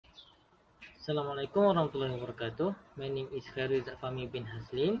Assalamualaikum warahmatullahi wabarakatuh. My name is Khairul Fahmi bin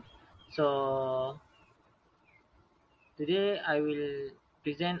Haslin. So today I will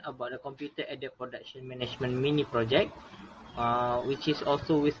present about the computer aided production management mini project, which is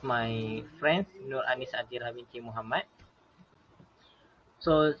also with my friends Nur Anis Athirah binti Muhammad.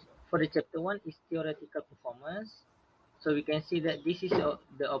 So for the chapter one is theoretical performance. So we can see that this is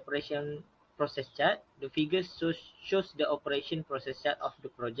the operation process chart. The figure shows the operation process chart of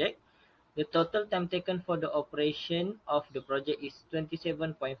the project. The total time taken for the operation of the project is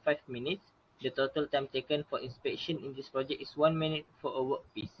 27.5 minutes. The total time taken for inspection in this project is 1 minute for a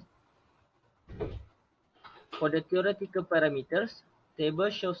workpiece. For the theoretical parameters,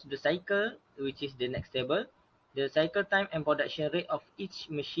 table shows the cycle, which is the next table, the cycle time and production rate of each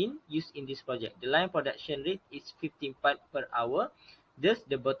machine used in this project. The line production rate is 15 parts per hour. Thus,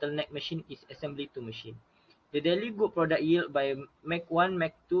 the bottleneck machine is assembly to machine. The daily good product yield by Mac 1,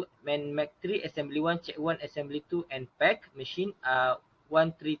 Mac 2, and Mac 3, Assembly 1, Check 1, Assembly 2, and Pack machine are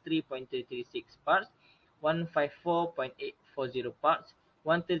 133.336 parts, 154.840 parts,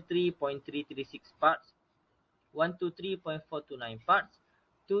 133.336 parts, 123.429 parts,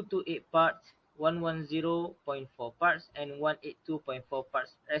 228 parts, 110.4 parts, and 182.4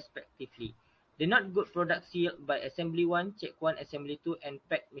 parts respectively. The not good products yield by Assembly 1, Check 1, Assembly 2, and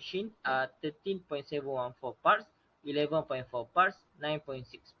Pack machine are 13.714 parts, 11.4 parts, 9.6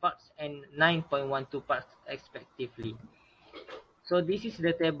 parts, and 9.12 parts respectively. So this is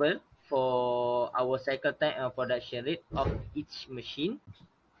the table for our cycle time and production rate of each machine.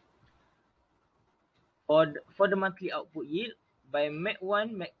 For the monthly output yield, by Mac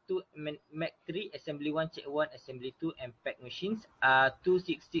 1, Mac 2, Mac 3, Assembly 1, Check 1, Assembly 2, and Pack machines are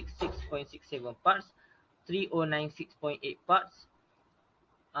 2666.67 parts, 3096.8 parts,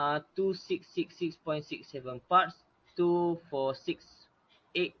 2666.67 parts,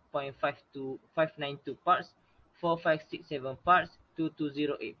 2468.592 parts, 4567 parts,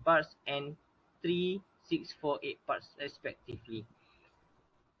 2208 parts, and 3648 parts respectively.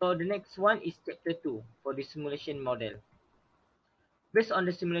 So the next one is chapter 2 for the simulation model. Based on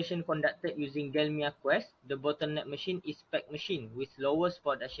the simulation conducted using Delmia Quest, the bottleneck machine is pack machine with lowest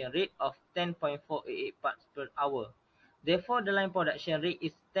production rate of 10.488 parts per hour. Therefore, the line production rate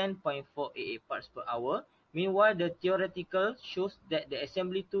is 10.488 parts per hour. Meanwhile, the theoretical shows that the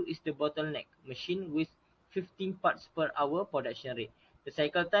assembly 2 is the bottleneck machine with 15 parts per hour production rate. The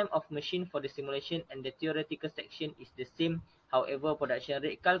cycle time of machine for the simulation and the theoretical section is the same. However, production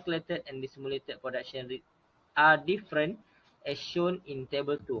rate calculated and the simulated production rate are different as shown in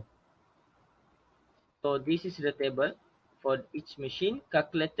table 2. So this is the table for each machine.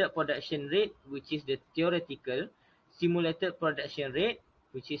 Calculated production rate, which is the theoretical, simulated production rate,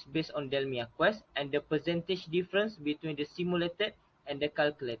 which is based on Delmia Quest, and the percentage difference between the simulated and the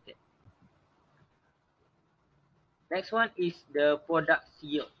calculated. Next one is the product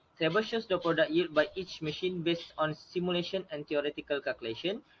yield. Table shows the product yield by each machine based on simulation and theoretical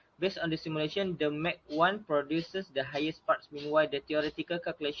calculation. Based on the simulation, the Mac 1 produces the highest parts. Meanwhile, the theoretical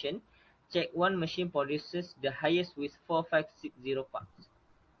calculation, Check 1 machine produces the highest with 4560 parts.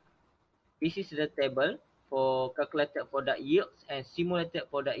 This is the table for calculated product yields and simulated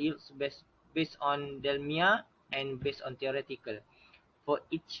product yields based on Delmia and based on theoretical for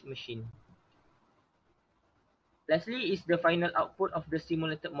each machine. Lastly is the final output of the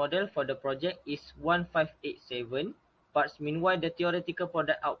simulated model for the project is 1587 parts. Meanwhile, the theoretical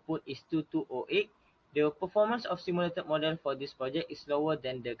product output is 2208. The performance of simulated model for this project is lower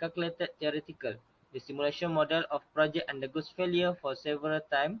than the calculated theoretical. The simulation model of project undergoes failure for several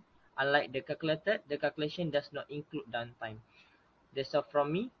times. Unlike the calculated, the calculation does not include downtime. That's all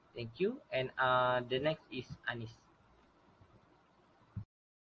from me. Thank you. And the next is Anis.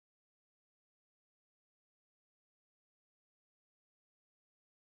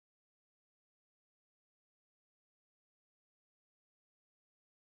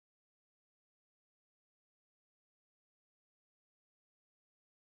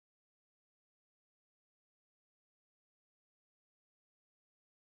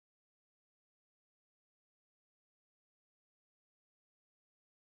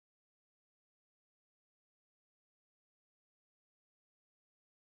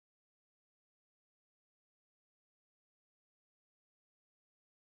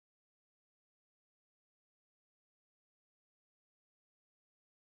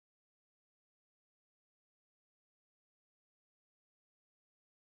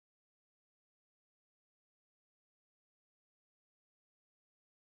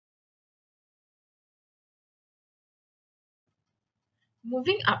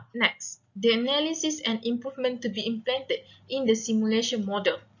 Moving up next, the analysis and improvement to be implemented in the simulation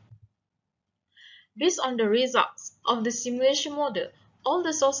model. Based on the results of the simulation model, all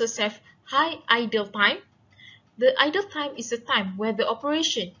the sources have high idle time. The idle time is a time where the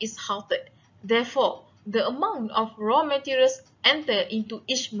operation is halted. Therefore, the amount of raw materials entered into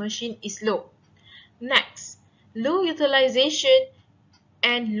each machine is low. Next, low utilization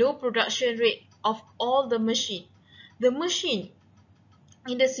and low production rate of all the machine. The machine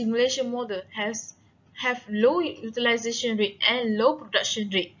in the simulation model have low utilization rate and low production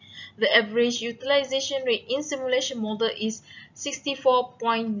rate. The average utilization rate in simulation model is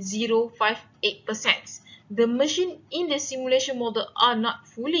 64.058%. The machine in the simulation model are not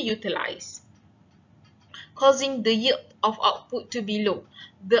fully utilized, causing the yield of output to be low.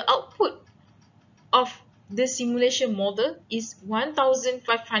 The output of the simulation model is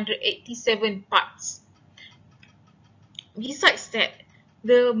 1587 parts. Besides that,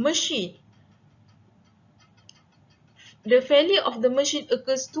 the failure of the machine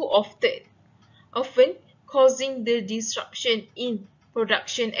occurs too often causing the disruption in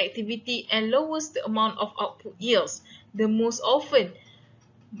production activity and lowers the amount of output yields. The most often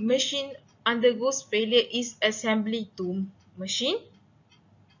machine undergoes failure is assembly to machine.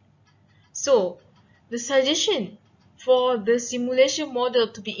 So, the suggestion for the simulation model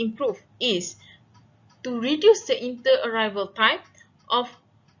to be improved is to reduce the inter-arrival time of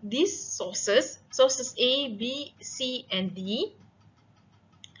these sources A, B, C, and D.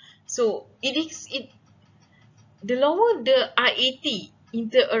 So the lower the IAT,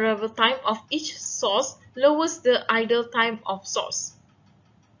 inter-arrival time, of each source, lowers the idle time of source.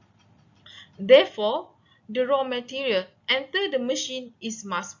 Therefore, the raw material enter the machine is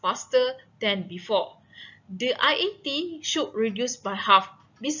much faster than before. The IAT should reduce by half.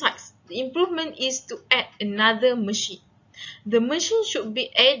 Besides, the improvement is to add another machine. The machine should be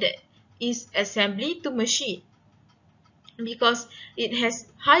added is assembly to machine because it has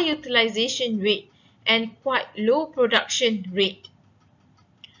high utilization rate and quite low production rate.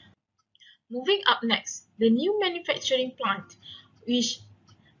 Moving up next, the new manufacturing plant which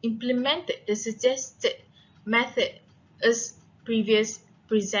implemented the suggested method as previous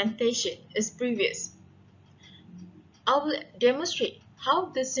presentation as previous. I will demonstrate how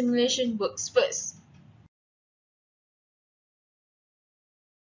the simulation works first.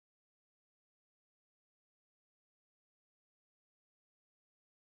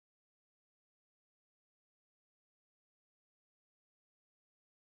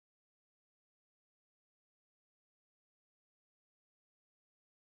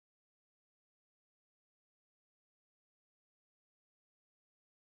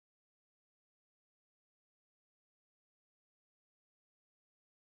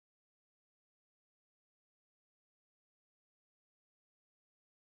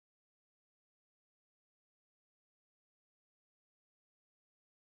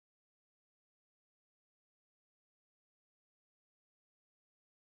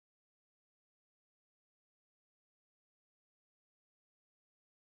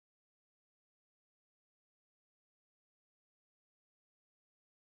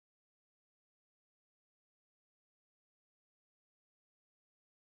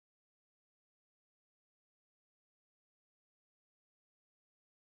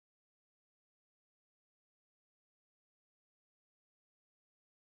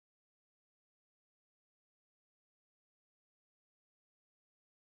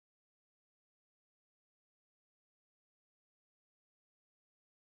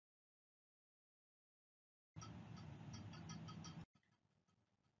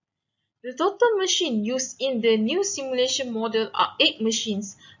 The total machine used in the new simulation model are 8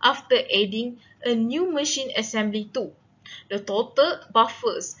 machines after adding a new machine assembly too. The total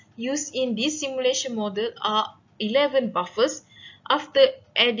buffers used in this simulation model are 11 buffers after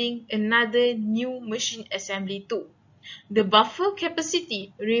adding another new machine assembly too. The buffer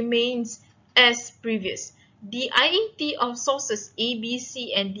capacity remains as previous. The IET of sources A, B,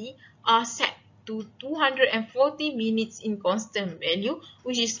 C, and D are set to 240 minutes in constant value,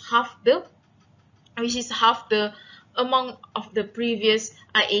 which is half the amount of the previous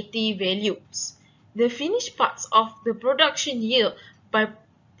IAT values. The finished parts of the production yield by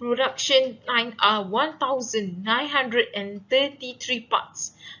production line are 1933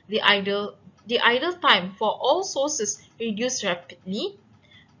 parts. The idle time for all sources reduced rapidly.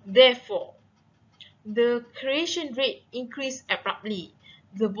 Therefore, the creation rate increased abruptly.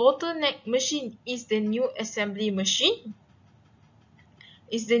 The bottleneck machine is the new assembly machine.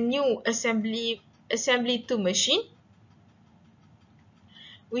 Is the new assembly to machine,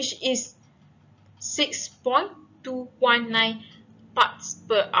 which is 6.219 parts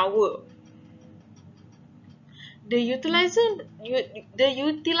per hour. The utilization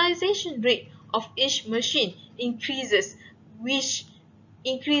rate of each machine increases, which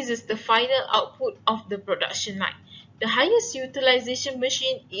increases the final output of the production line. The highest utilization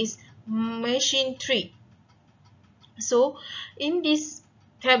machine is machine 3. So in this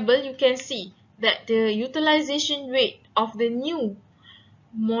table you can see that the utilization rate of the new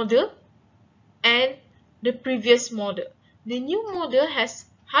model and the previous model. The new model has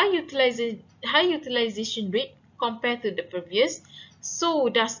high utilization rate compared to the previous. So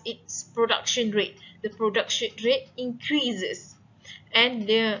does its production rate. The production rate increases and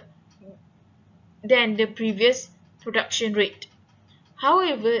than the previous production rate.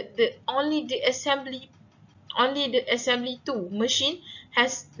 However, only the assembly 2 machine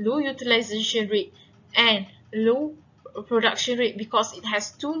has low utilization rate and low production rate because it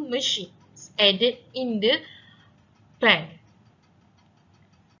has 2 machines added in the plant.